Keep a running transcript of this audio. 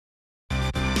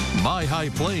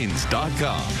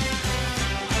myhighplains.com.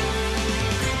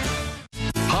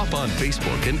 Hop on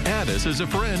Facebook and add us as a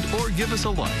friend or give us a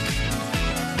like.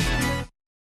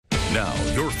 Now,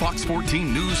 your Fox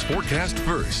 14 News forecast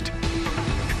first.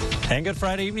 And good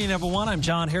Friday evening, everyone. I'm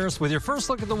John Harris with your first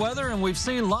look at the weather, and we've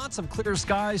seen lots of clear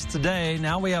skies today.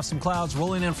 Now we have some clouds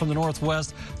rolling in from the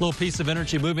northwest, a little piece of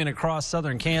energy moving across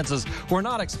southern Kansas. We're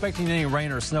not expecting any rain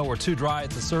or snow. We're too dry at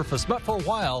the surface, but for a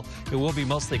while, it will be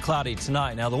mostly cloudy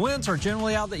tonight. Now, the winds are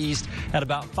generally out the east at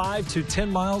about 5 to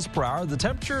 10 miles per hour. The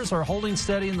temperatures are holding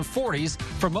steady in the 40s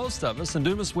for most of us. In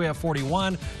Dumas, we have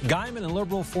 41, Guyman and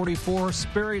Liberal 44,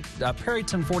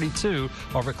 Perryton 42,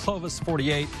 over Clovis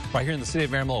 48, right here in the city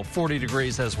of Amarillo 40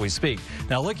 degrees as we speak.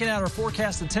 Now, looking at our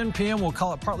forecast at 10 p.m., we'll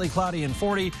call it partly cloudy and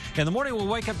 40. In the morning, we'll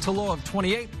wake up to a low of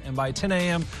 28, and by 10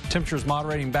 a.m., temperatures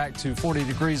moderating back to 40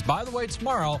 degrees. By the way,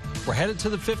 tomorrow, we're headed to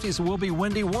the 50s. It will be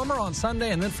windy, warmer on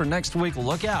Sunday, and then for next week,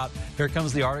 look out. Here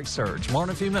comes the Arctic surge. More in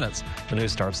a few minutes. The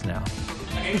news starts now.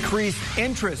 Increased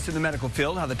interest in the medical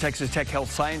field, how the Texas Tech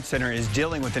Health Science Center is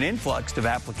dealing with an influx of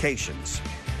applications.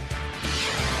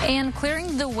 And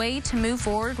clearing the way to move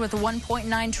forward with a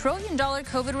 $1.9 trillion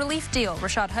COVID relief deal.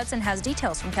 Rashad Hudson has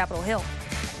details from Capitol Hill.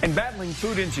 And battling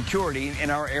food insecurity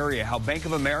in our area, how Bank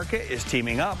of America is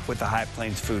teaming up with the High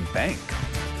Plains Food Bank.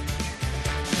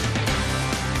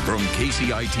 From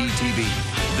KCIT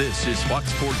TV, this is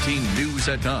Fox 14 News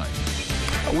at 9.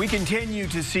 We continue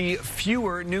to see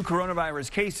fewer new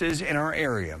coronavirus cases in our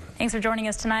area. Thanks for joining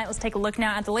us tonight. Let's take a look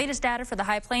now at the latest data for the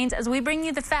High Plains as we bring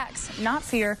you the facts, not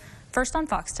fear. First on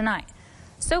Fox Tonight.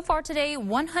 So far today,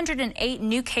 108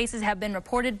 new cases have been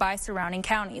reported by surrounding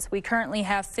counties. We currently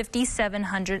have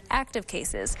 5,700 active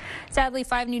cases. Sadly,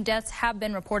 5 new deaths have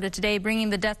been reported today,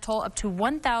 bringing the death toll up to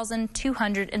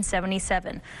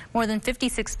 1,277. More than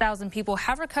 56,000 people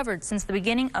have recovered since the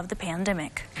beginning of the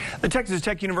pandemic. The Texas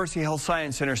Tech University Health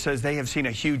Science Center says they have seen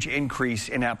a huge increase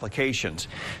in applications.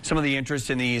 Some of the interest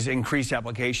in these increased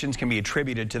applications can be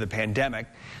attributed to the pandemic.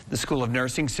 The School of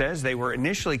Nursing says they were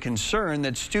initially concerned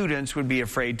that students would be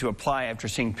afraid to apply after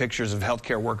seeing pictures of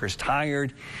healthcare workers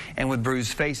tired and with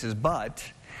bruised faces, but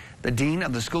the dean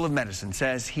of the School of Medicine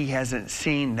says he hasn't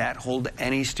seen that hold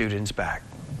any students back.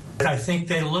 I think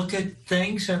they look at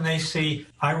things and they see,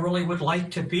 I really would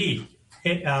like to be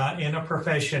in a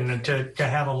profession and to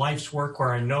have a life's work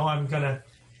where I know I'm going to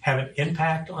have an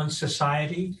impact on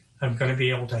society. I'm going to be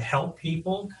able to help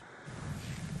people.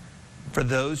 For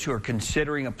those who are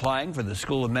considering applying for the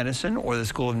School of Medicine or the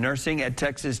School of Nursing at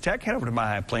Texas Tech, head over to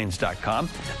myhighplains.com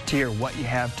to hear what you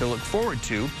have to look forward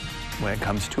to when it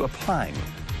comes to applying.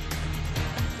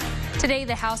 Today,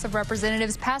 the House of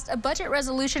Representatives passed a budget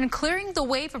resolution clearing the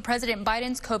way for President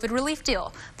Biden's COVID relief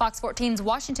deal. Fox 14's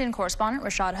Washington correspondent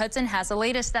Rashad Hudson has the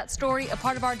latest. That story, a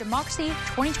part of our Democracy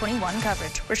 2021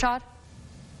 coverage. Rashad?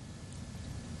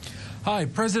 Hi,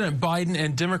 President Biden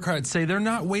and Democrats say they're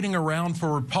not waiting around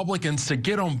for Republicans to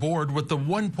get on board with the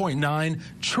 $1.9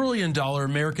 trillion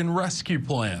American Rescue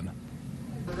Plan.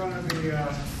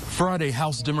 Friday,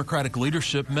 House Democratic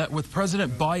leadership met with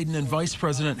President Biden and Vice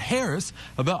President Harris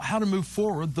about how to move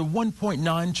forward the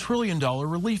 $1.9 trillion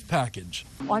relief package.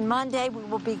 On Monday, we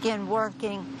will begin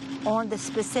working on the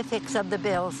specifics of the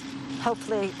bills.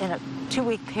 Hopefully, in a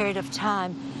 2-week period of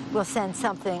time, we'll send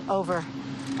something over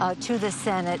to the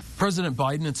Senate. President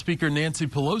Biden and Speaker Nancy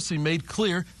Pelosi made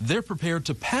clear they're prepared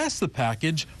to pass the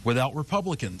package without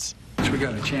Republicans. We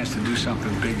got a chance to do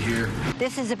something big here.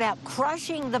 This is about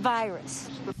crushing the virus.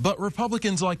 But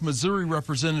Republicans like Missouri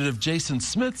Representative Jason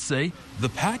Smith say the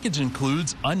package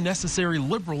includes unnecessary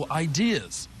liberal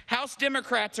ideas. House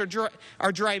Democrats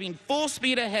are driving full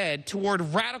speed ahead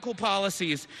toward radical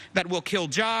policies that will kill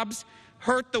jobs,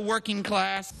 hurt the working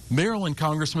class. Maryland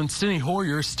Congressman Steny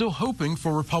Hoyer is still hoping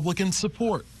for Republican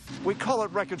support. We call it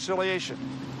reconciliation.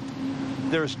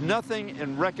 There's nothing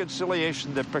in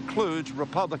reconciliation that precludes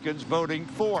Republicans voting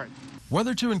for it.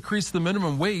 Whether to increase the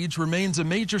minimum wage remains a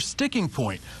major sticking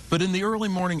point, but in the early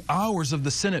morning hours of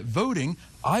the Senate voting,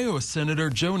 Iowa Senator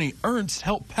Joni Ernst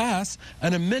helped pass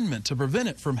an amendment to prevent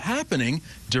it from happening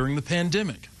during the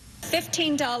pandemic.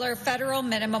 $15 federal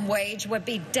minimum wage would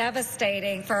be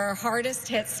devastating for our hardest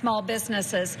hit small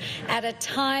businesses at a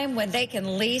time when they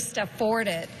can least afford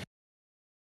it.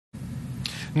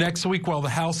 Next week, while the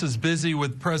House is busy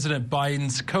with President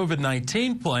Biden's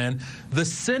COVID-19 plan, the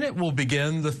Senate will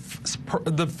begin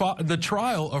the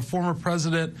trial of former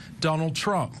President Donald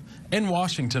Trump. In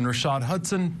Washington, Rashad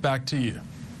Hudson, back to you.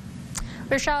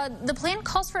 Rashad, the plan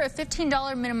calls for a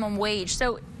 $15 minimum wage,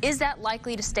 so is that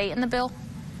likely to stay in the bill?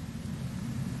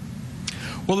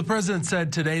 Well, the president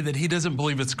said today that he doesn't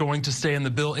believe it's going to stay in the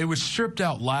bill. It was stripped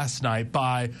out last night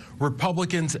by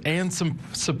Republicans and some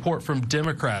support from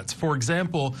Democrats. For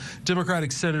example,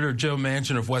 Democratic Senator Joe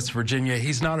Manchin of West Virginia,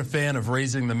 he's not a fan of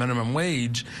raising the minimum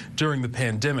wage during the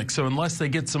pandemic. So unless they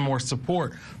get some more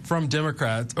support from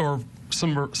Democrats or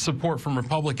some support from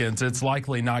Republicans, it's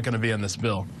likely not going to be in this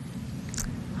bill.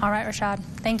 All right, Rashad.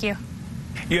 Thank you.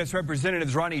 U.S.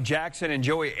 Representatives Ronnie Jackson and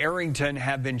Joey Arrington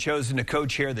have been chosen to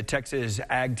co-chair the Texas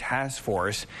Ag Task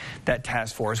Force. That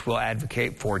task force will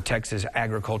advocate for Texas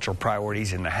agricultural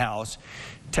priorities in the House.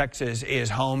 Texas is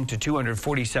home to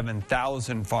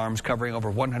 247,000 farms covering over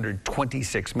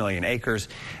 126 million acres,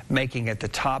 making it the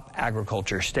top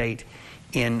agriculture state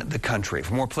in the country.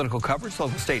 For more political coverage,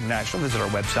 local, state, and national, visit our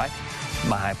website,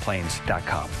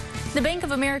 myhighplains.com. The Bank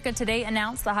of America today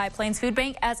announced the High Plains Food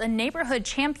Bank as a neighborhood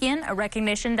champion, a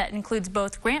recognition that includes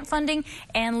both grant funding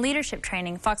and leadership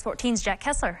training. Fox 14's Jack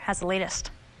Kessler has the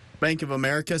latest. Bank of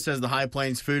America says the High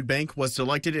Plains Food Bank was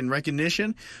selected in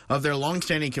recognition of their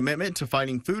longstanding commitment to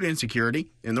fighting food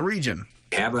insecurity in the region.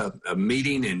 Have a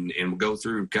meeting and go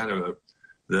through kind of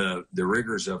the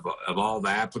rigors of all the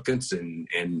applicants, and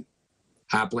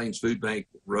High Plains Food Bank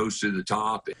rose to the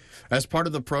top. As part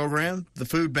of the program, the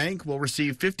food bank will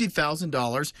receive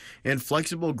 $50,000 in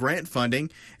flexible grant funding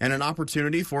and an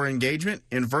opportunity for engagement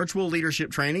in virtual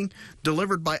leadership training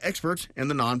delivered by experts in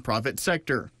the nonprofit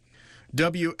sector.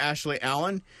 W. Ashley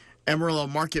Allen, Amarillo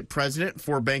Market President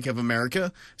for Bank of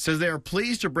America, says they are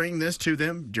pleased to bring this to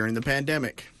them during the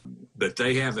pandemic. But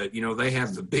they have they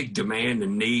have the big demand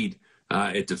and need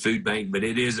at the food bank, but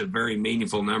it is a very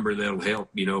meaningful number that'll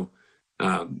help,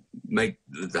 make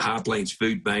the High Plains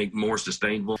Food Bank more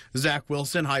sustainable. Zach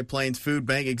Wilson, High Plains Food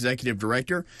Bank Executive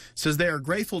Director, says they are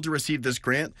grateful to receive this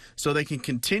grant so they can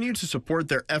continue to support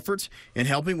their efforts in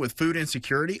helping with food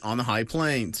insecurity on the High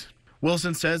Plains.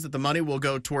 Wilson says that the money will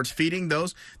go towards feeding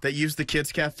those that use the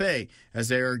Kids Cafe as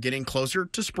they are getting closer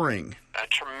to spring. A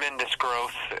tremendous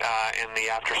growth in the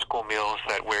after-school meals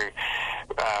that we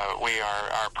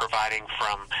are providing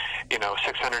from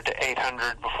 600 to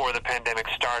 800 before the pandemic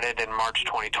started in March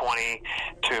 2020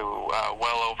 to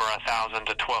well over 1,000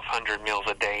 to 1,200 meals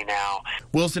a day now.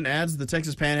 Wilson adds the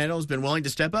Texas Panhandle has been willing to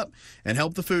step up and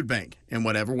help the food bank in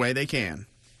whatever way they can.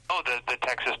 The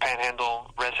Texas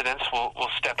Panhandle residents will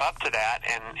step up to that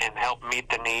and help meet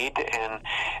the need,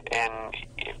 and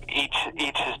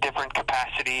each has different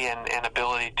capacity and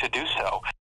ability to do so.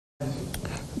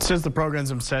 Since the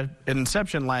program's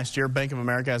inception last year, Bank of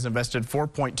America has invested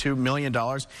 $4.2 million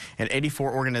in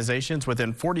 84 organizations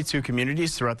within 42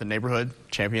 communities throughout the Neighborhood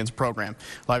Champions program.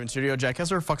 Live in studio, Jack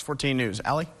Kessler, Fox 14 News.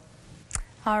 Allie?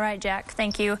 All right, Jack,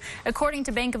 thank you. According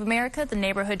to Bank of America, the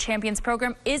Neighborhood Champions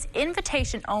program is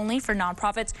invitation only for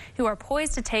nonprofits who are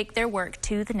poised to take their work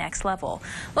to the next level.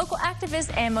 Local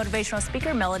activist and motivational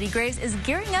speaker Melody Graves is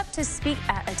gearing up to speak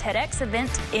at a TEDx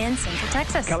event in Central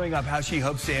Texas. Coming up, how she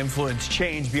hopes to influence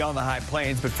change beyond the High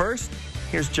Plains. But first,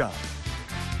 here's John.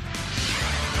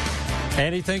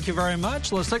 Andy, thank you very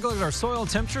much. Let's take a look at our soil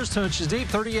temperatures. 2 inches deep,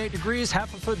 38 degrees,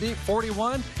 half a foot deep,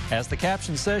 41. As the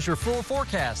caption says, your full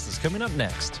forecast is coming up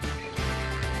next.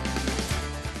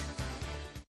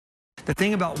 The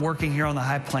thing about working here on the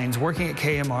High Plains, working at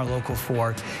KMR Local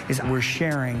 4, is we're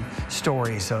sharing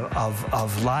stories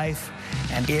of life,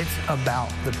 and it's about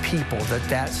the people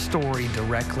that story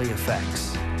directly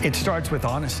affects. It starts with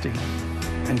honesty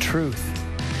and truth,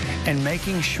 and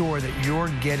making sure that you're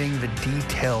getting the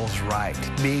details right,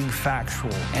 being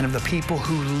factual. And of the people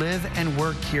who live and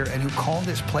work here and who call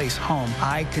this place home,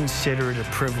 I consider it a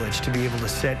privilege to be able to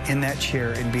sit in that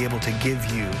chair and be able to give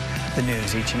you the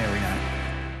news each and every night.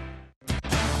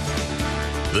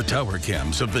 The tower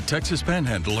cams of the Texas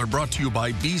Panhandle are brought to you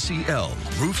by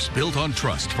BCL, roofs built on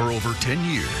trust for over 10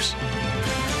 years.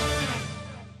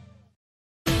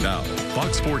 Now,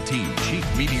 Fox 14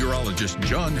 Chief Meteorologist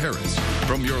John Harris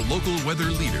from your local weather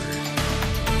leader.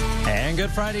 And good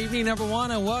Friday evening,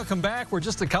 everyone, and welcome back. We're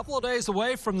just a couple of days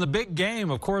away from the big game.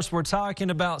 Of course, we're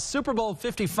talking about Super Bowl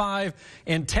 55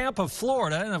 in Tampa,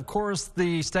 Florida. And, of course,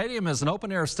 the stadium is an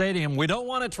open-air stadium. We don't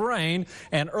want it to rain.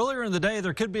 And earlier in the day,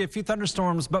 there could be a few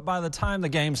thunderstorms. But by the time the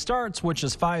game starts, which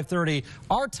is 5:30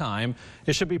 our time,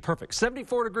 it should be perfect.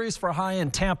 74 degrees for a high in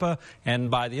Tampa.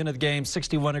 And by the end of the game,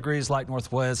 61 degrees, light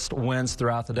northwest winds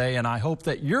throughout the day. And I hope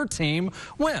that your team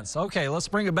wins. Okay, let's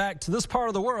bring it back to this part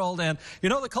of the world. And, you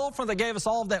know, the cold front front that gave us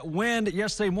all of that wind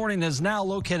yesterday morning is now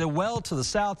located well to the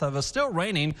south of us. Still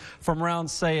raining from around,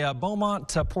 say, Beaumont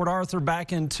to Port Arthur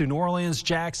back into New Orleans,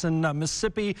 Jackson,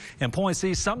 Mississippi, and Point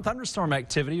C. Some thunderstorm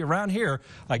activity around here.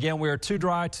 Again, we are too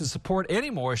dry to support any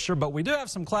moisture, but we do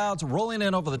have some clouds rolling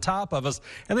in over the top of us,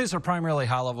 and these are primarily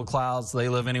high-level clouds. They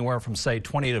live anywhere from, say,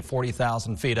 20 to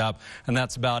 40,000 feet up, and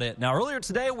that's about it. Now, earlier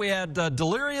today, we had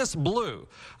delirious blue.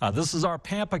 This is our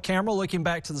Pampa camera looking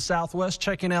back to the southwest,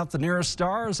 checking out the nearest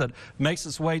stars that makes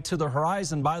its way to the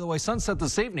horizon. By the way, sunset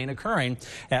this evening occurring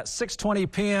at 6:20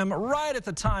 p.m. right at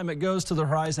the time it goes to the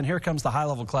horizon. Here comes the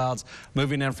high-level clouds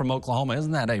moving in from Oklahoma.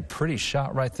 Isn't that a pretty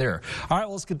shot right there? All right,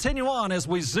 well, let's continue on as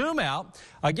we zoom out.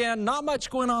 Again, not much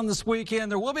going on this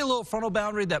weekend. There will be a little frontal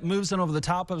boundary that moves in over the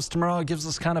top of us tomorrow. It gives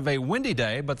us kind of a windy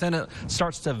day, but then it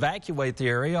starts to evacuate the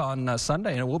area on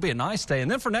Sunday, and it will be a nice day.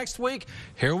 And then for next week,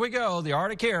 here we go, the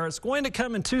Arctic air. It's going to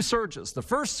come in two surges. The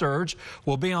first surge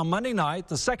will be on Monday night.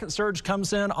 The second surge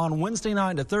comes in on Wednesday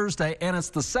night to Thursday, and it's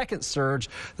the second surge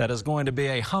that is going to be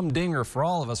a humdinger for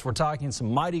all of us. We're talking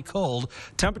some mighty cold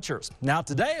temperatures. Now,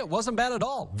 today, it wasn't bad at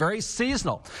all. Very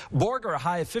seasonal. Borger, a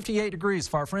high of 58 degrees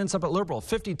for our friends up at Liberal.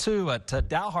 52 at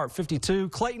Dalhart, 52.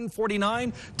 Clayton,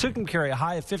 49. Tucumcari, a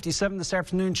high of 57 this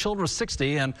afternoon. Childress,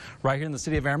 60. And right here in the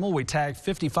city of Amarillo, we tagged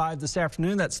 55 this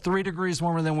afternoon. That's 3 degrees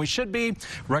warmer than we should be.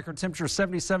 Record temperature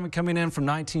 77 coming in from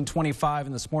 1925,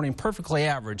 and this morning perfectly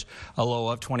average, a low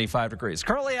of 25 degrees.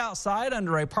 Currently outside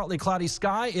under a partly cloudy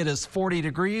sky, it is 40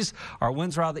 degrees. Our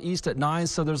winds are out of the east at 9,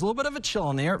 so there's a little bit of a chill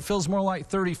in the air. It feels more like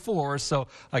 34, so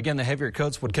again, the heavier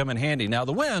coats would come in handy. Now,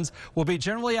 the winds will be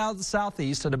generally out of the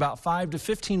southeast at about 5 to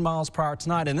 15 miles per hour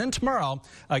tonight, and then tomorrow,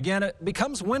 again, it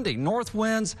becomes windy. North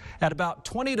winds at about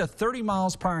 20 to 30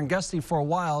 miles per hour and gusty for a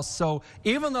while, so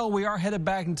even though we are headed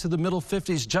back into the middle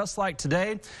 50s just like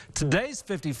today, today's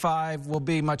 55 will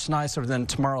be much nicer than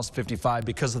tomorrow's 55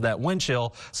 because of that wind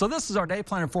chill. So this is our day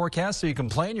planner forecast so you can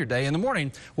plan your day. In the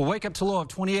morning, we'll wake up to a low of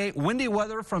 28. Windy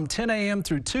weather from 10 a.m.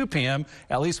 through 2 p.m.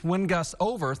 At least wind gusts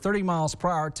over 30 miles per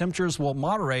hour. Temperatures will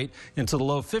moderate into the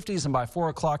low 50s, and by 4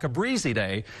 o'clock, a breezy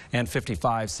day and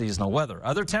 55 seasonal weather.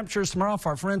 Other temperatures tomorrow for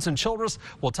our friends in Childress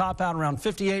will top out around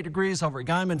 58 degrees, over at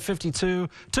Guyman 52,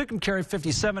 Tucumcari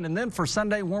 57, and then for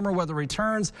Sunday, warmer weather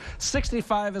returns.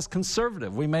 65 is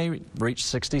conservative. We may reach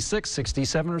 66,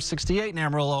 67, or 68 in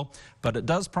Amarillo, but it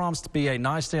does promise to be a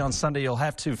nice day on Sunday. You'll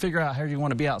have to figure out how you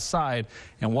want to be outside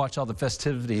and watch all the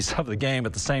festivities of the game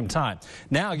at the same time.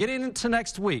 Now, getting into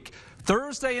next week,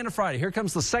 Thursday into Friday, here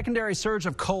comes the secondary surge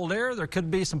of cold air. There could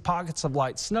be some pockets of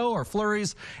light snow or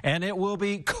flurries, and it will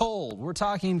be cold. We're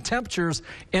talking temperatures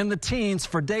in the teens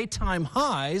for daytime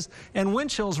highs and wind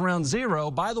chills around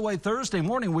 0. By the way, Thursday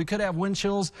morning, we could have wind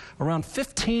chills around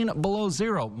 15 below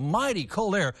 0. Mighty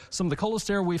cold air, some of the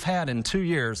coldest air we've had in 2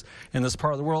 years in this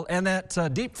part of the world. And that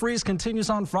deep freeze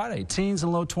continues on Friday, teens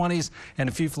and low 20s, and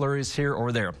a few flurries here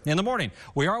or there. In the morning,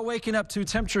 we are waking up to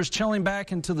temperatures chilling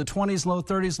back into the 20s, low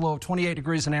 30s, low of 28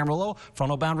 degrees in Amarillo.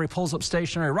 Frontal boundary pulls up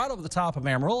stationary right over the top of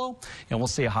Amarillo, and we'll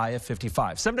see a high of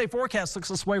 55. 7-day forecast looks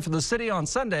this way for the city on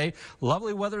Sunday.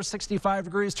 Lovely weather, 65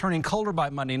 degrees, turning colder by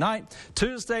Monday night.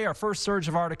 Tuesday, our first surge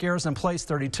of Arctic air is in place,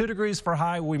 32 degrees for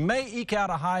high. We may eke out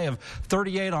a high of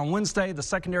 38 on Wednesday. The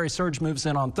secondary surge moves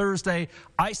in on Thursday.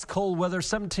 Ice cold weather,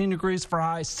 17 degrees for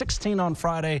high, 16 on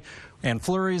Friday, and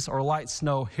flurries or light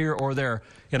snow here or there.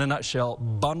 In a nutshell,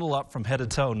 bundle up from head to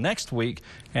toe next week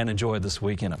and enjoy this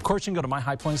weekend. Of course, you can go to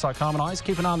myhighplains.com and always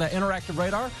keep an eye on that interactive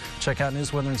radar. Check out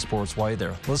news, weather, and sports while you're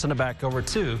there. Listen to back over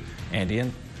to Andy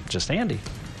and just Andy.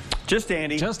 Just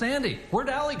Andy. Just Andy. Where'd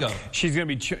Allie go? She's going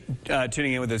to be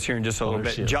tuning in with us here in just a little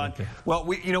bit. John, okay. Well,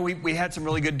 we had some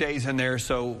really good days in there,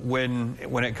 so when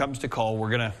it comes to cold, we're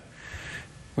going to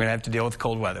have to deal with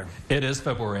cold weather. It is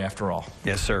February after all.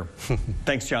 Yes, sir.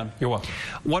 Thanks, John. You're welcome.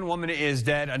 One woman is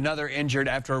dead, another injured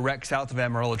after a wreck south of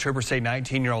Amarillo. Troopers say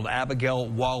 19-year-old Abigail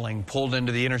Walling pulled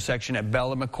into the intersection at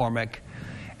Bell and McCormick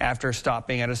after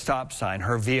stopping at a stop sign.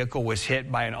 Her vehicle was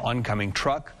hit by an oncoming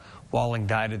truck. Walling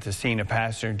died at the scene. A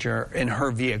passenger in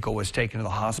her vehicle was taken to the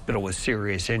hospital with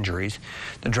serious injuries.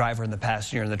 The driver and the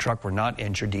passenger in the truck were not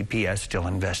injured. DPS still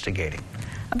investigating.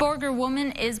 A Borger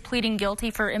woman is pleading guilty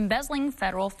for embezzling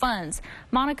federal funds.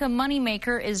 Monica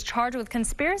Moneymaker is charged with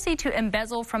conspiracy to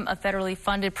embezzle from a federally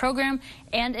funded program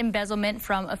and embezzlement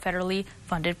from a federally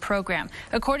funded program.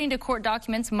 According to court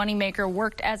documents, Moneymaker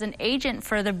worked as an agent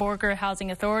for the Borger Housing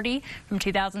Authority. From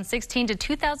 2016 to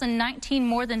 2019,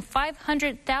 more than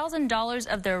 $500,000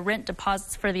 of their rent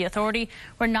deposits for the authority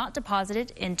were not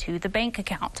deposited into the bank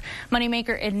account.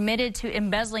 Moneymaker admitted to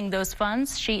embezzling those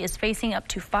funds. She is facing up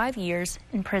to 5 years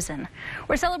in prison.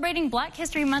 We're celebrating Black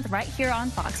History Month right here on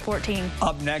Fox 14.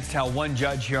 Up next, how one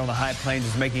judge here on the High Plains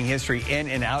is making history in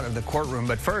and out of the courtroom.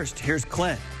 But first, here's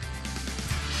Clint.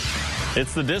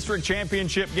 It's the district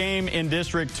championship game in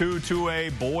District 2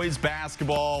 2A boys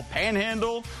basketball.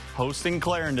 Panhandle hosting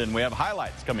Clarendon. We have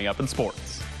highlights coming up in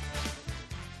sports.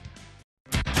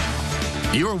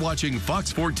 You're watching Fox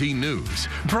 14 News,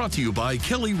 brought to you by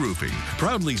Kelly Roofing,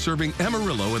 proudly serving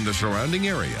Amarillo and the surrounding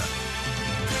area.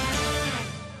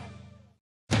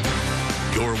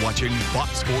 You're watching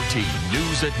Fox 14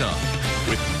 News at 9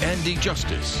 with Andy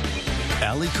Justice,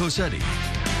 Ali Cosetti,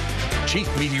 Chief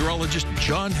Meteorologist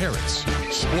John Harris,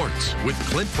 Sports with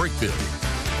Clint Breakville.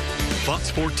 Fox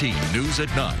 14 News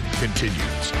at 9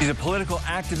 continues. He's a political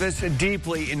activist, a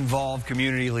deeply involved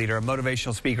community leader, a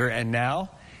motivational speaker, and now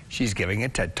she's giving a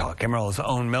TED Talk. Amarillo's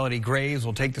own Melody Graves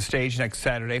will take the stage next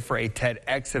Saturday for a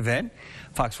TEDx event.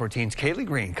 Fox 14's Kaylee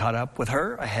Green caught up with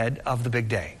her ahead of the big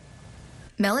day.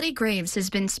 Melody Graves has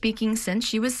been speaking since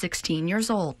she was 16 years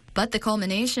old, but the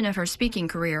culmination of her speaking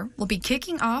career will be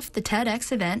kicking off the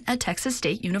TEDx event at Texas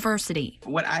State University.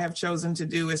 What I have chosen to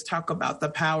do is talk about the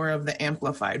power of the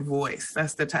amplified voice.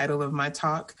 That's the title of my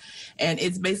talk. And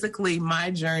it's basically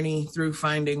my journey through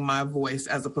finding my voice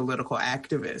as a political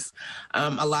activist.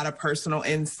 A lot of personal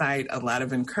insight, a lot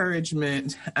of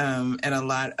encouragement, and a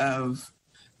lot of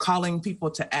calling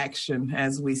people to action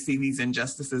as we see these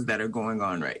injustices that are going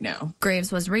on right now.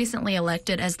 Graves was recently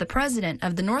elected as the president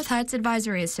of the North Heights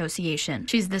Advisory Association.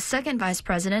 She's the second vice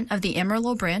president of the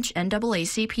Amarillo branch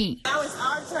NAACP. Now it's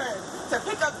our turn to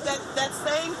pick up that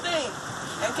same thing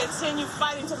and continue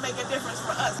fighting to make a difference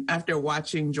for us. After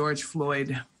watching George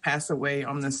Floyd pass away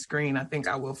on the screen, I think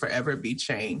I will forever be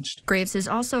changed. Graves has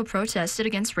also protested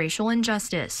against racial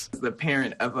injustice. As the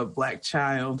parent of a Black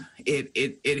child, it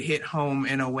hit home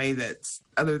in a way that's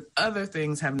other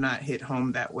things have not hit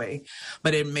home that way.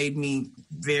 But it made me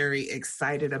very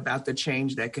excited about the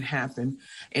change that could happen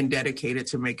and dedicated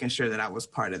to making sure that I was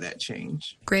part of that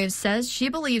change. Graves says she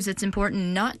believes it's important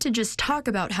not to just talk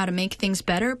about how to make things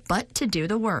better, but to do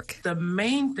the work. The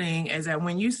main thing is that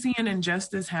when you see an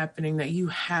injustice happening, that you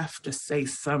have to say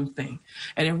something.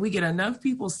 And if we get enough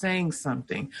people saying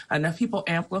something, enough people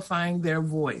amplifying their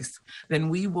voice, then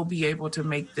we will be able to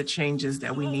make the changes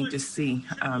that we need to see,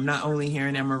 not only here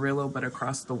in Amarillo, but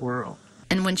across the world.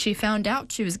 And when she found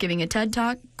out she was giving a TED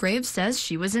Talk, Graves says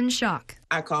she was in shock.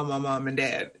 I called my mom and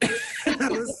dad. I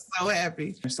was so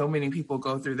happy. So many people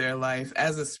go through their life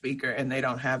as a speaker and they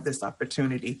don't have this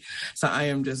opportunity. So I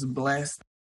am just blessed.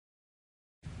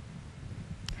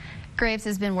 Graves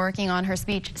has been working on her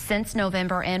speech since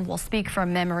November and will speak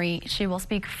from memory. She will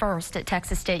speak first at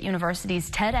Texas State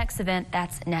University's TEDx event.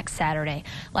 That's next Saturday.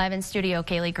 Live in studio,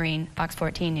 Kaylee Green, Fox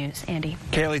 14 News. Andy.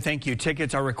 Kaylee, thank you.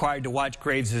 Tickets are required to watch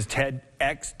Graves'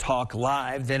 TEDx Talk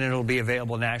live. Then it'll be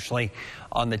available nationally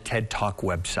on the TED Talk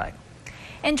website.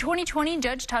 In 2020,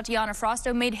 Judge Tatiana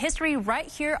Frosto made history right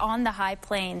here on the High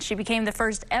Plains. She became the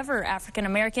first ever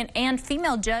African-American and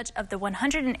female judge of the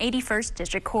 181st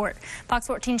District Court. Fox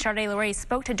 14 Sade Lorraine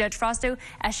spoke to Judge Frosto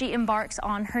as she embarks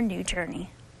on her new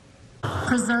journey.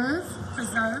 Preserve.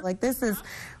 Like, this is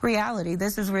reality.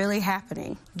 This is really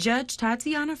happening. Judge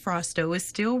Tatiana Frosto is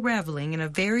still reveling in a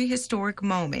very historic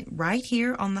moment right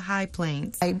here on the High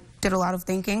Plains. I did a lot of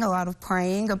thinking, a lot of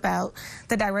praying about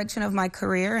the direction of my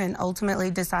career, and ultimately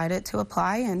decided to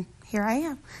apply, and here I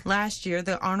am. Last year,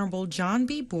 the Honorable John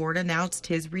B. Board announced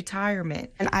his retirement.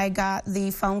 And I got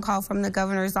the phone call from the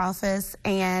governor's office,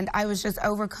 and I was just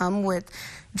overcome with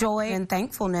joy and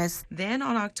thankfulness. Then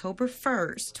on October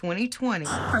 1st, 2020,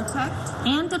 protect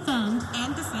and defend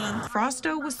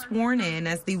Frosto was sworn in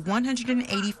as the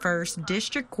 181st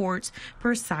District Court's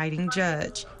presiding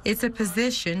judge. It's a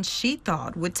position she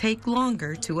thought would take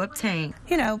longer to obtain.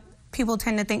 You know, people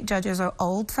tend to think judges are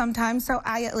old sometimes, so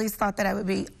I at least thought that I would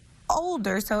be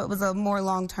older, so it was a more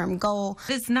long-term goal.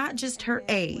 It's not just her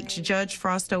age. Judge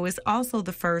Frosto is also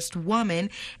the first woman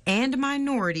and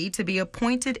minority to be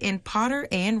appointed in Potter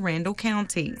and Randall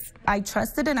counties. I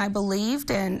trusted and I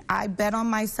believed and I bet on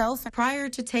myself. Prior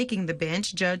to taking the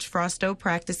bench, Judge Frosto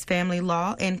practiced family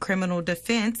law and criminal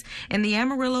defense in the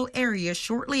Amarillo area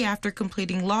shortly after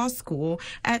completing law school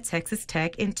at Texas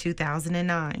Tech in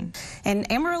 2009.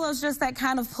 And Amarillo's just that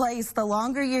kind of place. The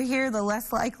longer you're here, the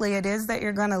less likely it is that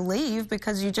you're going to leave,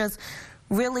 because you just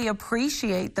really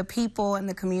appreciate the people and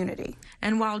the community.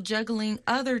 And while juggling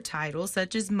other titles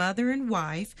such as mother and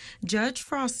wife, Judge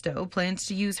Frosto plans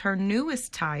to use her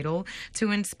newest title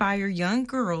to inspire young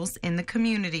girls in the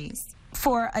communities.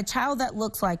 For a child that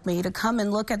looks like me to come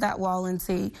and look at that wall and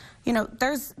see, you know,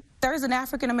 there's an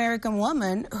African-American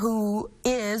woman who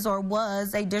is or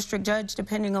was a district judge,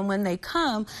 depending on when they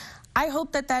come. I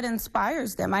hope that that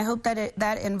inspires them. I hope that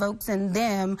that invokes in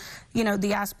them, you know,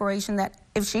 the aspiration that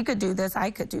if she could do this,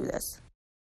 I could do this.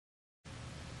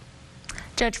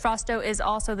 Judge Frosto is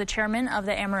also the chairman of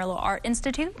the Amarillo Art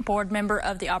Institute, board member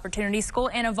of the Opportunity School,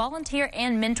 and a volunteer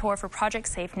and mentor for Project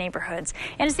Safe Neighborhoods.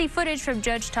 And to see footage from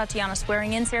Judge Tatiana's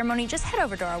swearing-in ceremony, just head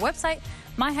over to our website,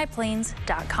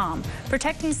 myhighplains.com.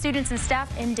 Protecting students and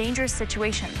staff in dangerous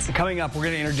situations. Coming up, we're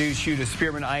going to introduce you to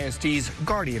Spearman ISD's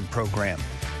Guardian program.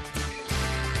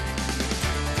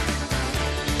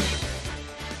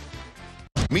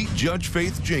 Meet Judge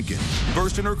Faith Jenkins,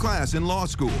 first in her class in law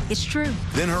school. It's true.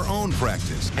 Then her own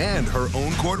practice and her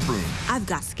own courtroom. I've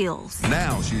got skills.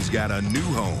 Now she's got a new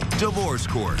home, divorce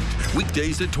court.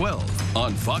 Weekdays at 12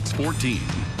 on Fox 14.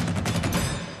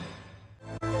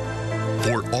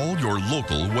 For all your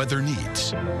local weather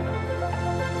needs,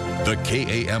 the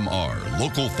KAMR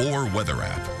Local 4 weather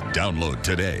app. Download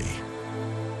today.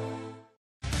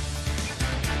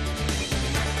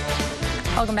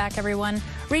 Welcome back, everyone.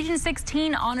 Region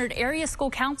 16 honored area school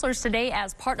counselors today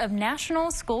as part of National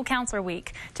School Counselor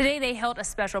Week. Today, they held a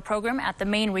special program at the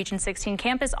main Region 16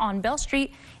 campus on Bell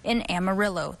Street in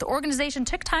Amarillo. The organization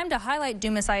took time to highlight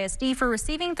Dumas ISD for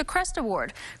receiving the CREST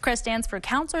Award. CREST stands for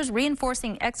Counselors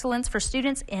Reinforcing Excellence for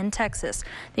Students in Texas.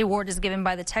 The award is given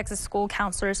by the Texas School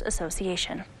Counselors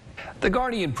Association. The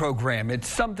Guardian program, it's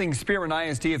something Spearman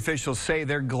ISD officials say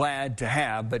they're glad to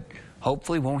have, but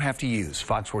hopefully won't have to use.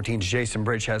 Fox 14's Jason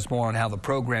Bridge has more on how the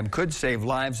program could save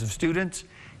lives of students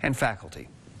and faculty.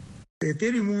 If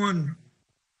anyone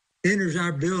enters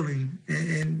our building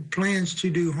and plans to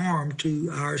do harm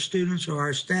to our students or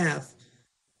our staff,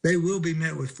 they will be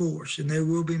met with force and they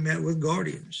will be met with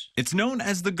guardians. It's known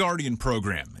as the Guardian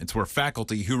Program. It's where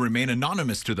faculty who remain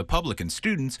anonymous to the public and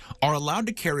students are allowed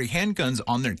to carry handguns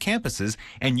on their campuses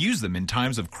and use them in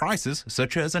times of crisis,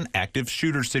 such as an active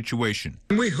shooter situation.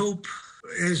 We hope,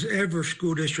 as every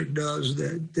school district does,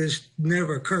 that this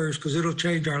never occurs because it'll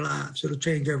change our lives. It'll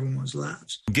change everyone's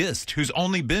lives. Gist, who's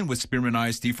only been with Spearman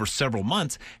ISD for several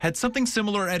months, had something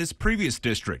similar at his previous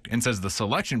district and says the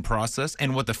selection process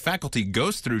and what the faculty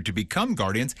goes through to become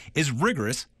guardians is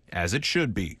rigorous, as it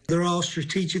should be. They're all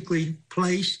strategically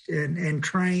placed and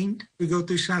trained. We go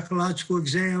through psychological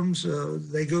exams.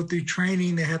 They go through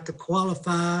training. They have to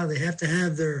qualify. They have to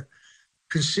have their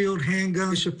concealed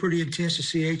handguns. Are pretty intense to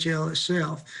CHL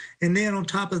itself. And then on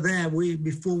top of that,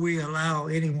 before we allow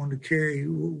anyone to carry,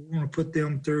 we want to put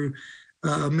them through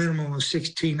a minimum of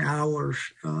 16 hours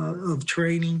of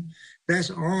training. That's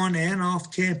on and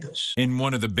off campus. And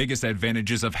one of the biggest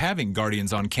advantages of having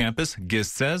guardians on campus,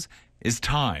 Gist says, is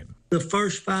time. The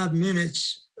first 5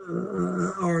 minutes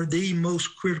are the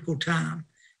most critical time.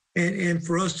 And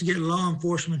for us to get law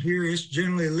enforcement here, it's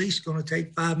generally at least going to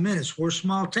take 5 minutes. We're a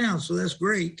small town, so that's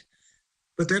great.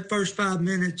 But that first 5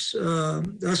 minutes,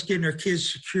 us getting our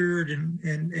kids secured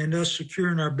and us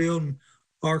securing our building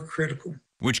are critical.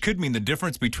 Which could mean the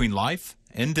difference between life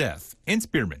and death. In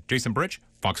Spearman, Jason Bridge,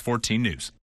 Fox 14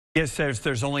 News. Yes,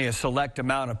 there's only a select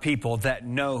amount of people that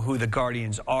know who the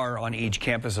guardians are on each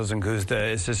campus. Those includes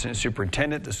the assistant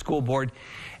superintendent, the school board,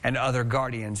 and other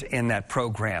guardians in that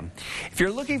program. If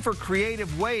you're looking for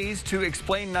creative ways to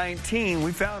explain 19,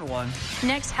 we found one.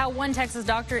 Next, how one Texas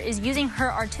doctor is using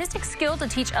her artistic skill to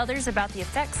teach others about the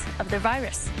effects of the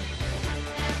virus.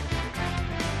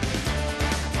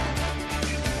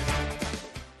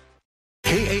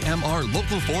 KAMR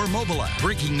Local 4 mobile app.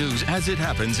 Breaking news as it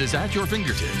happens is at your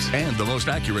fingertips. And the most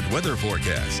accurate weather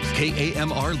forecast.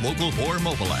 KAMR Local 4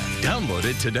 mobile app. Download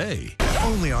it today.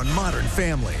 Only on Modern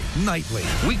Family, nightly.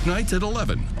 Weeknights at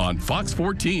 11 on Fox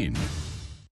 14.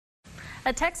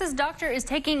 A Texas doctor is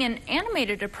taking an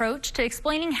animated approach to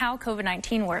explaining how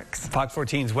COVID-19 works. Fox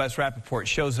 14's Wes Rappaport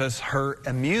shows us her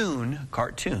immune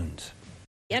cartoons.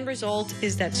 The end result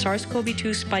is that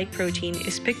SARS-CoV-2 spike protein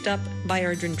is picked up by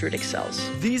our dendritic cells.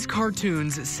 These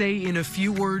cartoons say in a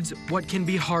few words what can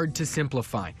be hard to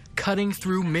simplify, cutting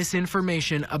through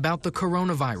misinformation about the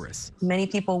coronavirus. Many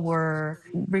people were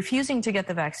refusing to get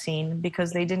the vaccine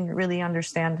because they didn't really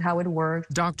understand how it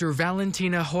worked. Dr.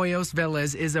 Valentina Hoyos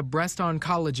Velez is a breast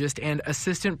oncologist and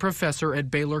assistant professor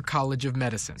at Baylor College of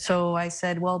Medicine. So I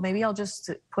said, well, maybe I'll just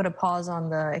put a pause on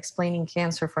the explaining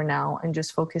cancer for now and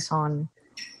just focus on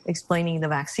explaining the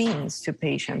vaccines to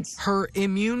patients. Her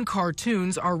immune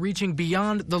cartoons are reaching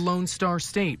beyond the Lone Star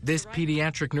State. This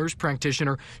pediatric nurse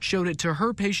practitioner showed it to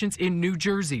her patients in New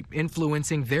Jersey,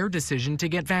 influencing their decision to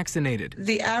get vaccinated.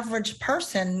 The average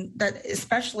person, that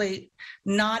especially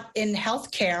not in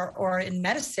healthcare or in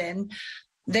medicine,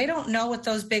 they don't know what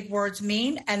those big words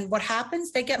mean, and what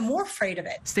happens, they get more afraid of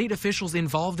it. State officials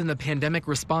involved in the pandemic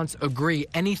response agree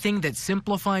anything that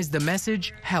simplifies the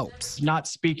message helps. Not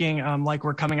speaking like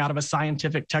we're coming out of a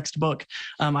scientific textbook,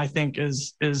 I think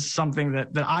is something that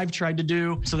I've tried to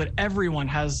do so that everyone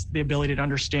has the ability to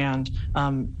understand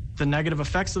the negative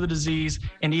effects of the disease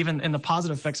and even in the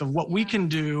positive effects of what we can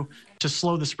do to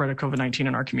slow the spread of COVID-19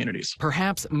 in our communities.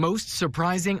 Perhaps most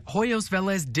surprising, Hoyos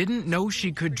Velez didn't know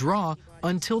she could draw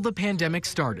until the pandemic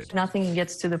started. Nothing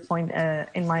gets to the point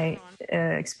in my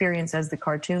experience as the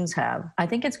cartoons have. I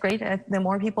think it's great. The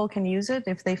more people can use it,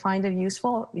 if they find it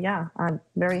useful, yeah, I'm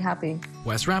very happy.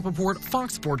 Wes Rappaport,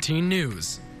 Fox 14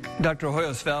 News. Dr.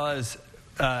 Hoyos Velez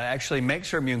actually makes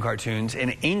her immune cartoons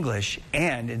in English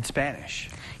and in Spanish.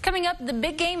 Coming up, the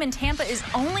big game in Tampa is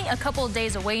only a couple of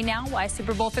days away now. Why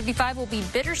Super Bowl 55 will be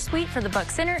bittersweet for the Buck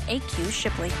center, AQ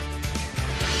Shipley.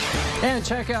 And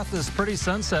check out this pretty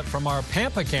sunset from our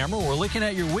Pampa camera. We're looking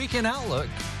at your weekend outlook,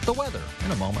 the weather, in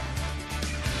a moment.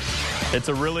 It's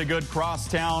a really good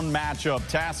crosstown matchup.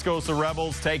 Tascosa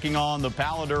Rebels taking on the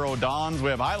Paladuro Dons.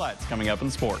 We have highlights coming up in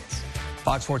sports.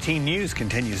 Fox 14 News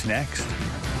continues next.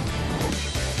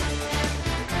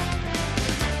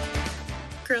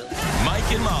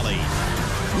 Mike and Molly.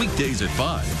 Weekdays at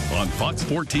 5 on Fox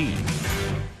 14.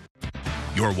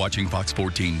 You're watching Fox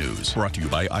 14 News, brought to you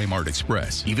by iMart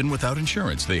Express. Even without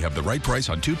insurance, they have the right price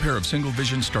on 2 pair of single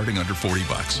vision starting under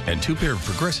 $40 and 2 pair of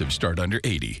progressive start under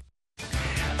 $80.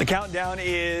 The countdown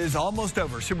is almost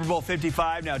over. Super Bowl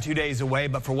 55 now 2 days away,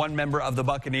 but for one member of the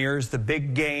Buccaneers, the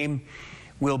big game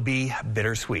will be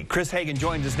bittersweet. Chris Hagan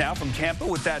joins us now from Tampa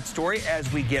with that story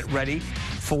as we get ready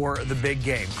for the big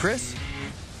game. Chris?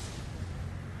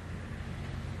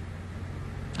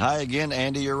 Hi again,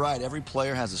 Andy. You're right. Every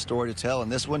player has a story to tell,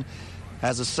 and this one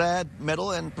has a sad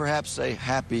middle and perhaps a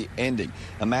happy ending.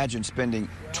 Imagine spending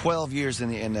 12 years in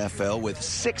the NFL with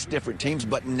 6 different teams,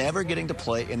 but never getting to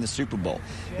play in the Super Bowl.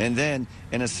 And then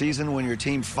in a season when your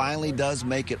team finally does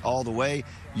make it all the way,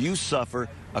 you suffer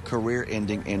a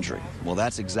career-ending injury. Well,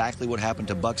 that's exactly what happened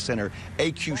to Buck center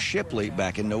AQ Shipley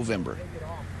back in November.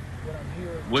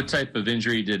 What type of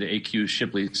injury did AQ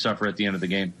Shipley suffer at the end of the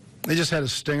game? He just had a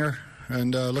stinger,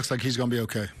 and looks like he's going to be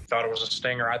okay. Thought it was a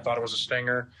stinger. I thought it was a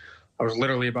stinger. I was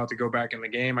literally about to go back in the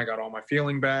game. I got all my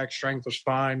feeling back. Strength was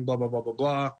fine, blah, blah, blah, blah,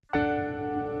 blah.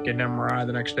 Get an MRI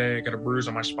the next day. I got a bruise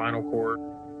on my spinal cord.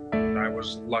 I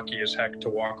was lucky as heck to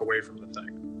walk away from the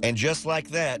thing. And just like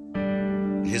that,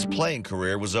 his playing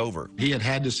career was over. He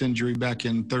had this injury back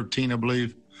in 2013, I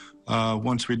believe.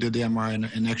 Once we did the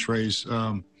MRI and x-rays,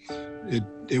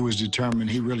 it was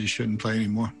determined he really shouldn't play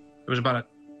anymore. It was about a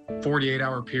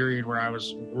 48-hour period where I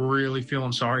was really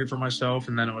feeling sorry for myself,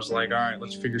 and then it was like, all right,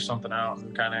 let's figure something out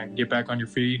and kind of get back on your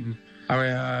feet. And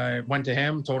I went to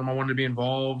him, told him I wanted to be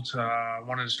involved,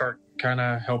 wanted to start kind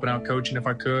of helping out coaching if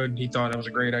I could. He thought that was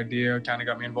a great idea, kind of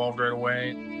got me involved right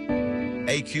away.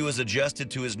 AQ has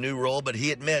adjusted to his new role, but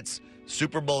he admits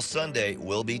Super Bowl Sunday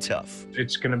will be tough.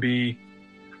 It's going to be,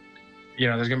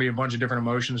 there's going to be a bunch of different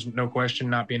emotions, no question,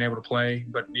 not being able to play.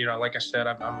 But, like I said,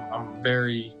 I'm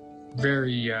very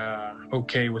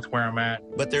okay with where I'm at.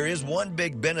 But there is one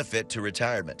big benefit to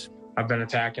retirement. I've been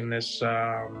attacking this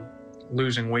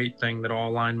losing weight thing that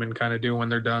all linemen kind of do when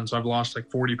they're done. So I've lost like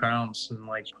 40 pounds in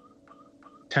like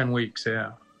 10 weeks,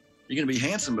 yeah. You're going to be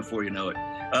handsome before you know it.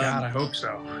 God, I hope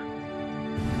so.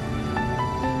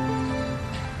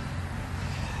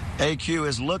 AQ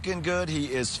is looking good.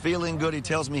 He is feeling good. He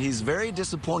tells me he's very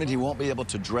disappointed he won't be able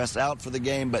to dress out for the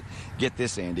game. But get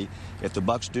this, Andy, if the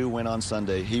Bucs do win on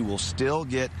Sunday, he will still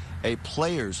get a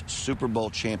Players Super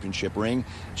Bowl championship ring,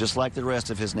 just like the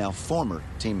rest of his now former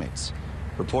teammates.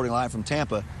 Reporting live from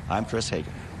Tampa, I'm Chris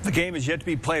Hagan. The game is yet to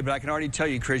be played, but I can already tell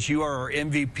you, Chris, you are our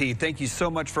MVP. Thank you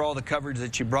so much for all the coverage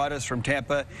that you brought us from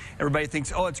Tampa. Everybody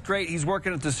thinks, oh, it's great, he's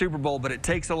working at the Super Bowl, but it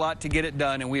takes a lot to get it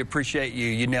done, and we appreciate you.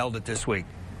 You nailed it this week.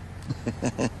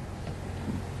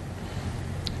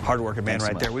 Hard-working man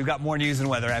right there. We've got more news and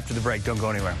weather after the break. Don't go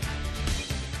anywhere.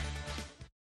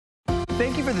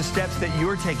 Thank you for the steps that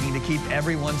you're taking to keep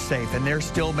everyone safe, and there's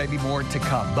still maybe more to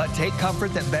come. But take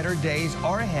comfort that better days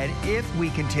are ahead if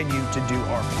we continue to do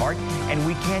our part, and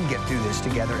we can get through this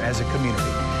together as a community.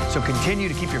 So continue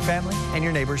to keep your family and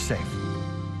your neighbors safe.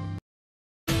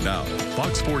 Now,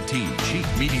 Fox 14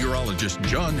 Chief Meteorologist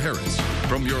John Harris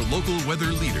from your local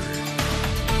weather leader.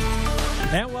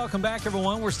 And welcome back,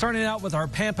 everyone. We're starting out with our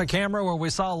Pampa camera, where we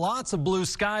saw lots of blue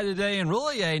sky today and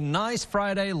really a nice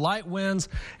Friday, light winds.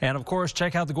 And, of course,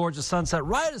 check out the gorgeous sunset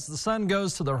right as the sun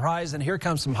goes to the horizon. Here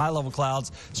comes some high-level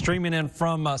clouds streaming in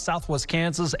from southwest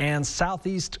Kansas and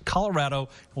southeast Colorado.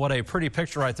 What a pretty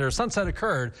picture right there. Sunset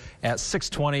occurred at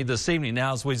 6:20 this evening.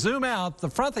 Now, as we zoom out, the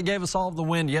front that gave us all of the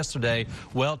wind yesterday,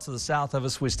 well to the south of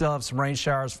us, we still have some rain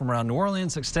showers from around New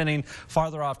Orleans extending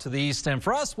farther off to the east. And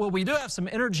for us, well, we do have some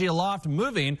energy aloft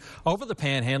moving over the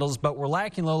panhandles, but we're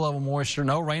lacking low-level moisture.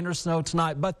 No rain or snow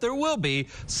tonight, but there will be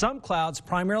some clouds,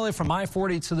 primarily from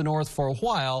I-40 to the north for a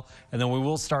while, and then we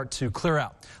will start to clear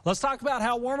out. Let's talk about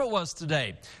how warm it was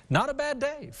today. Not a bad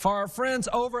day for our friends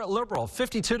over at Liberal.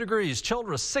 52 degrees,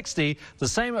 Childress 60, the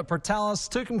same at Portales,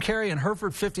 Tucumcari, and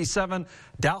Hereford 57,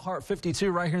 Dalhart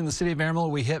 52 right here in the city of Amarillo.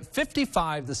 We hit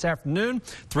 55 this afternoon,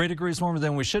 3 degrees warmer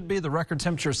than we should be. The record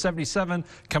temperature 77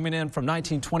 coming in from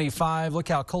 1925. Look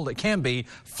how cold it can be.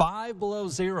 5 below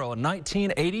zero in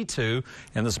 1982,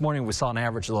 and this morning we saw an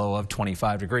average low of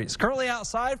 25 degrees. Currently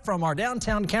outside from our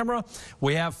downtown camera,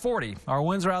 we have 40. Our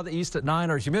winds are out of the east at 9.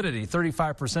 Our humidity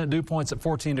 35%. Dew points at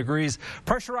 14 degrees.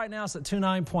 Pressure right now is at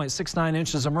 29.69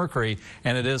 inches of mercury,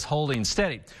 and it is holding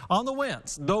steady. On the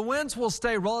winds will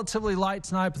stay relatively light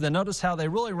tonight, but then notice how they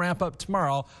really ramp up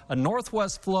tomorrow. A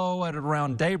northwest flow at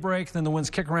around daybreak, then the winds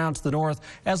kick around to the north.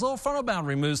 As a little frontal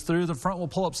boundary moves through, the front will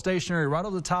pull up stationary right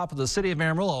over the top of the city of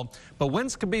Amarillo, but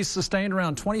winds could be sustained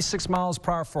around 26 miles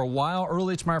per hour for a while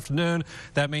early tomorrow afternoon.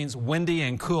 That means windy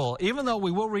and cool. Even though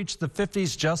we will reach the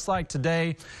 50s just like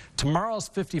today, tomorrow's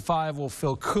 55 will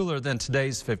feel cooler than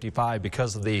today's 55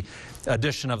 because of the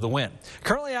addition of the wind.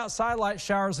 Currently outside, light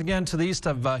showers again to the east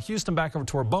of Houston back over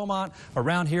toward Beaumont.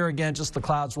 Around here again, just the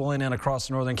clouds rolling in across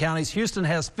the northern counties. Houston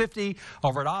has 50.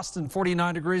 Over at Austin,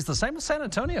 49 degrees. The same as San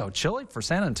Antonio. Chilly for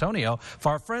San Antonio. For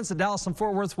our friends at Dallas and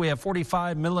Fort Worth, we have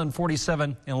 45, Midland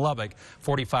 47, in Lubbock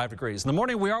 45 degrees. In the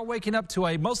morning, we are waking up to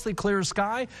a mostly clear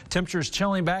sky. Temperatures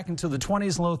chilling back into the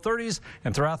 20s and low 30s.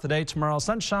 And throughout the day tomorrow,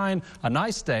 sunshine, a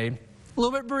nice day. A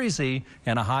little bit breezy,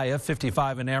 and a high of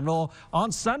 55 in Amarillo.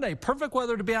 On Sunday, perfect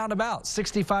weather to be out and about,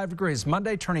 65 degrees.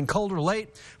 Monday, turning colder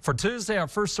late. For Tuesday, our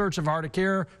first surge of Arctic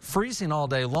air, freezing all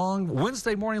day long.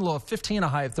 Wednesday morning, low of 15, a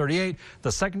high of 38.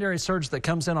 The secondary surge that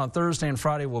comes in on Thursday and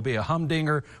Friday will be a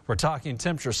humdinger. We're talking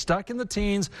temperature stuck in the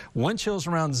teens, wind chills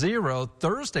around 0.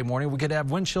 Thursday morning, we could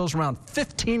have wind chills around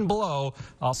 15 below.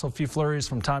 Also, a few flurries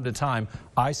from time to time.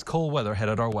 Ice cold weather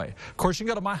headed our way. Of course, you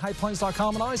can go to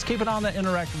myhighplains.com and always keep it on that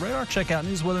interactive radar. Check out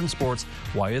news, weather, and sports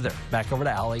while you're there. Back over to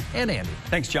Allie and Andy.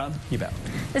 Thanks, John. You bet.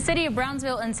 The city of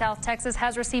Brownsville in South Texas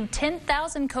has received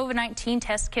 10,000 COVID-19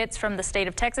 test kits from the state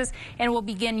of Texas and will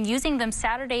begin using them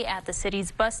Saturday at the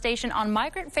city's bus station on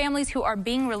migrant families who are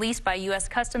being released by U.S.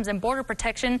 Customs and Border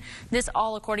Protection. This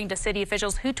all according to city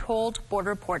officials who told Border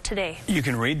Report today. You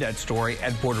can read that story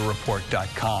at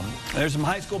borderreport.com. There's some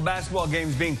high school basketball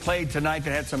games being played tonight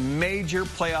that had some major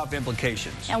playoff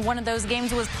implications. And one of those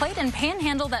games was played in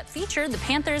Panhandle that featured the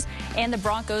Panthers and the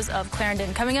Broncos of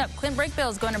Clarendon. Coming up, Clint Brakebill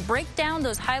is going to break down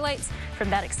those highlights from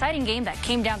that exciting game that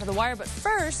came down to the wire. But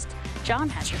first, John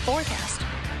has your forecast.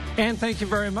 And thank you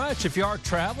very much. If you are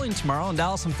traveling tomorrow in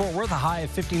Dallas and Fort Worth, a high of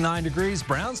 59 degrees.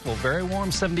 Brownsville, very warm,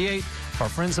 78. Our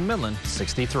friends in Midland,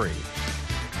 63.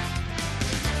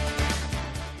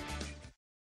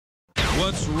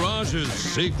 What's Raj's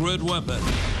secret weapon?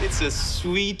 It's a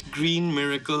sweet green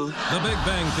miracle. The Big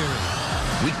Bang Theory.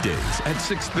 Weekdays at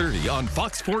 6:30 on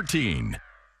Fox 14.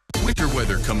 Winter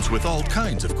weather comes with all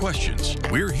kinds of questions.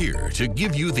 We're here to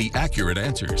give you the accurate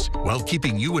answers while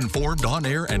keeping you informed on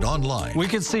air and online. We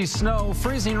could see snow,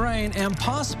 freezing rain, and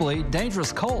possibly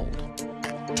dangerous cold.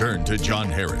 Turn to John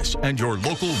Harris and your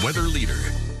local weather leader.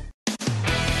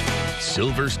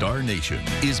 Silver Star Nation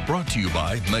is brought to you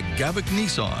by McGavick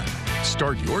Nissan.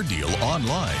 Start your deal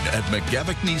online at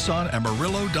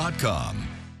McGavickNissanAmarillo.com.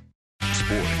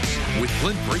 Sports with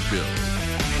Clint Brakebill.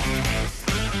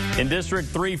 In District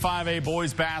 3 5A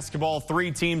boys basketball,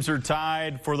 3 teams are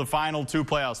tied for the final 2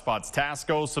 playoff spots,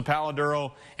 Tascosa,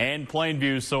 Paladuro, and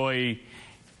Plainview. So a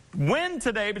win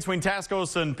today between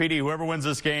Tascosa and PD, whoever wins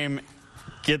this game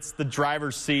gets the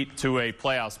driver's seat to a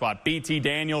playoff spot. BT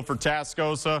Daniel for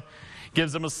Tascosa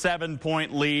gives them a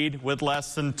 7-point lead with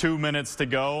less than 2 minutes to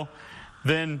go.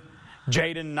 Then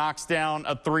Jaden knocks down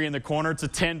a 3 in the corner. It's a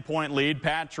 10-point lead.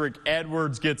 Patrick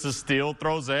Edwards gets a steal,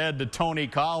 throws ahead to Tony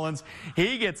Collins.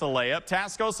 He gets a layup.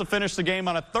 Tascosa finished the game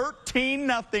on a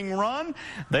 13-0 run.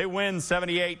 They win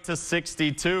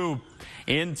 78-62.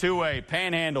 In 2A,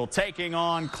 Panhandle taking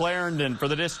on Clarendon for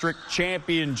the district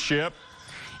championship.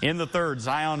 In the third,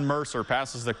 Zion Mercer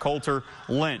passes to Coulter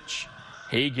Lynch.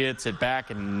 He gets it back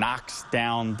and knocks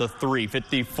down the three.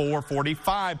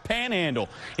 54-45, Panhandle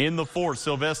in the fourth.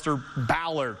 Sylvester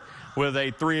Ballard with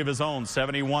a three of his own,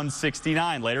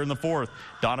 71-69. Later in the fourth,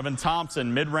 Donovan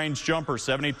Thompson, mid-range jumper,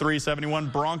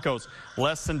 73-71 Broncos.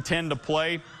 Less than 10 to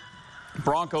play.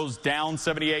 Broncos down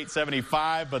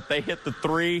 78-75, but they hit the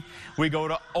three. We go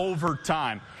to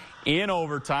overtime. In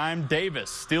overtime, Davis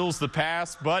steals the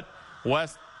pass, but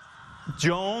West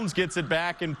Jones gets it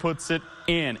back and puts it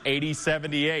in,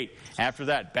 80-78. After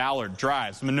that, Ballard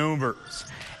drives, maneuvers,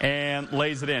 and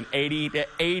lays it in,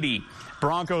 80-80.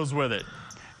 Broncos with it.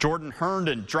 Jordan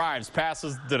Herndon drives,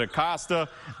 passes to DaCosta,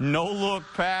 no-look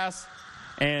pass,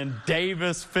 and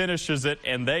Davis finishes it,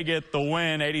 and they get the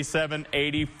win,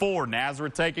 87-84.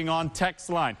 Nazareth taking on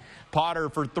Texline. Potter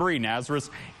for three.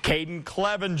 Nazareth's Caden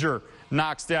Clevenger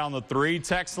knocks down the three.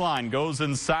 Texline goes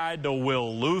inside to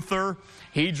Will Luther.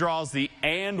 He draws the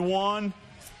and one,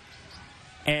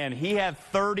 and he had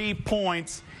 30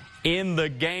 points in the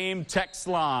game.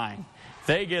 Texline,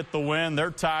 they get the win. They're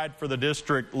tied for the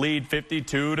district lead,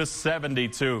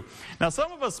 52-72. Now,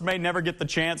 some of us may never get the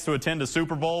chance to attend a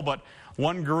Super Bowl, but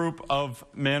one group of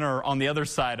men are on the other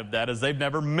side of that as they've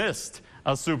never missed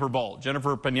a Super Bowl.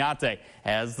 Jennifer Piñate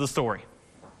has the story.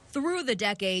 Through the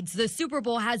decades, the Super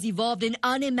Bowl has evolved in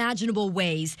unimaginable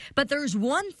ways, but there's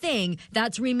one thing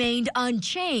that's remained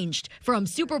unchanged from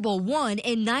Super Bowl I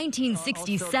in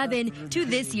 1967 to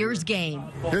this year's game.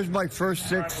 Here's my first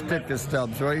 6 ticket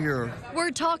stubs right here.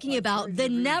 We're talking about the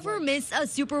Never Miss a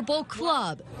Super Bowl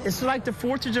Club. It's like the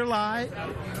 4th of July.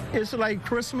 It's like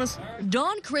Christmas.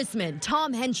 Don Chrisman,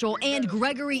 Tom Henschel, and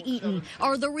Gregory Eaton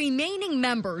are the remaining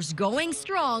members going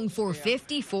strong for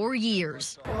 54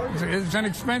 years. It's an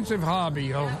expensive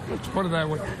hobby, let's put it that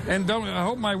way. And I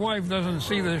hope my wife doesn't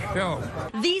see this show.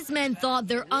 These men thought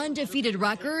their undefeated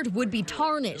record would be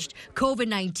tarnished.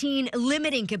 COVID-19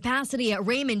 limiting capacity at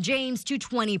Raymond James to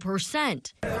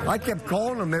 20%. I kept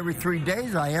calling them every 3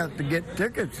 days. I have to get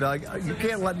tickets. You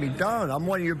can't let me down. I'm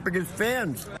one of your biggest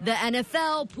fans. The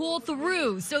NFL pulled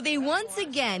through, so they once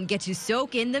again get to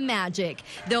soak in the magic.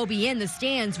 They'll be in the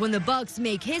stands when the Bucs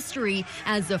make history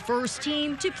as the first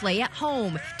team to play at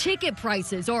home. Ticket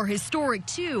prices are historic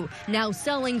too, now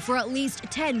selling for at least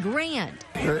 10 grand.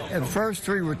 The first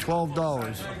 3 were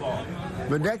 $12.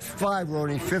 The next 5 were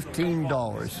only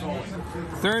 $15.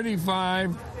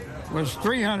 35 was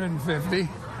 $350,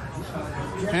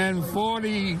 and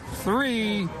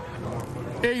 43,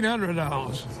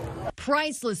 $800.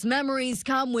 Priceless memories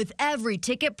come with every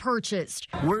ticket purchased.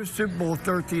 We're Super Bowl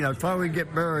 13. I finally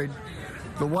get married.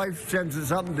 The wife sends us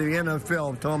something to the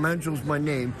NFL. Tom Henschel's my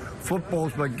name.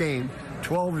 Football's my game.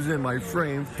 12 is in my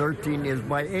frame. 13 is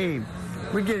my aim.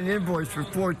 We get an invoice for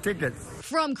 4 tickets.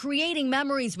 From creating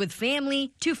memories with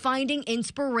family to finding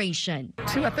inspiration.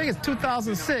 I think it's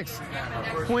 2006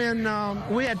 when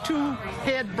we had 2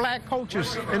 head black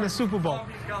coaches in the Super Bowl.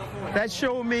 That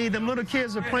showed me them little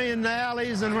kids are playing in the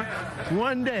alleys, and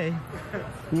one day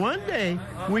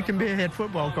we can be a head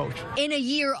football coach. In a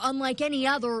year unlike any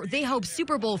other, they hope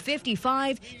Super Bowl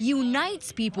 55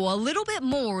 unites people a little bit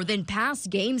more than past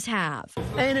games have.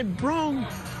 And it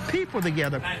brought people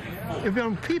together. It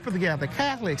brought people together,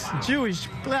 Catholics, Jewish,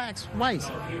 blacks,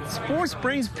 whites. Sports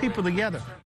brings people together.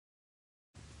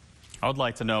 I would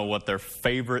like to know what their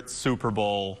favorite Super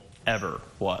Bowl ever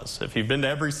was. If you've been to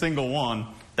every single one,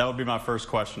 that would be my first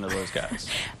question to those guys.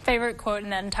 Favorite quote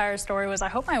in that entire story was, "I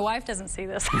hope my wife doesn't see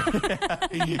this."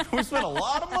 We spent a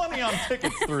lot of money on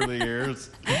tickets through the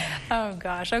years. Oh,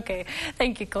 gosh. Okay.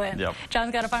 Thank you, Clint. Yep.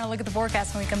 John's got a final look at the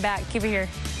forecast when we come back. Keep it here.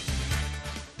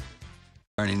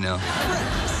 Already know.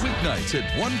 Weeknights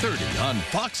at 1:30 on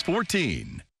Fox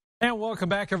 14. And welcome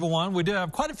back, everyone. We do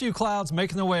have quite a few clouds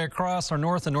making their way across our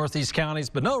north and northeast counties,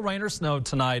 but no rain or snow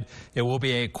tonight. It will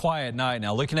be a quiet night.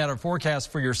 Now, looking at our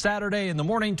forecast for your Saturday in the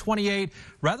morning, 28,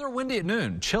 rather windy at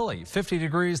noon, chilly, 50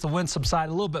 degrees. The wind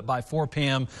subsided a little bit by 4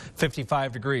 p.m.,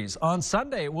 55 degrees. On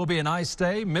Sunday, it will be a nice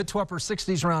day, mid to upper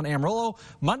 60s around Amarillo.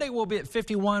 Monday will be at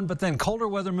 51, but then colder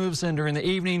weather moves in during the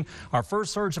evening. Our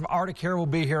first surge of Arctic air will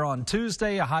be here on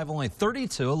Tuesday, a high of only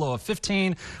 32, a low of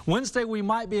 15. Wednesday, we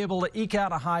might be able to eke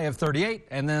out a high of 38,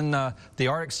 and then the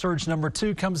Arctic surge number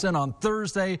 2 comes in on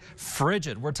Thursday.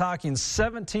 Frigid. We're talking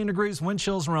 17 degrees, wind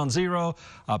chills around 0,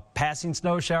 passing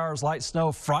snow showers, light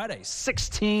snow. Friday,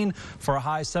 16 for a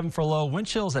high, 7 for a low. Wind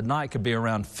chills at night could be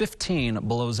around 15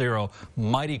 below 0.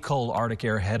 Mighty cold Arctic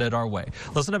air headed our way.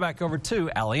 Listen back over to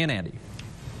Allie and Andy.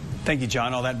 Thank you,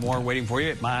 John. All that more waiting for you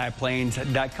at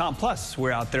myplanes.com. Plus,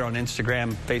 we're out there on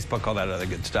Instagram, Facebook, all that other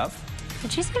good stuff.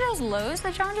 Did you see those lows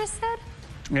that John just said?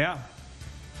 Yeah.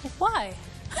 Why?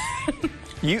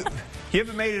 You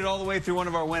haven't made it all the way through one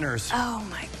of our winners. Oh,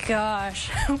 my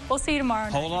gosh. We'll see you tomorrow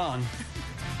night. Hold on.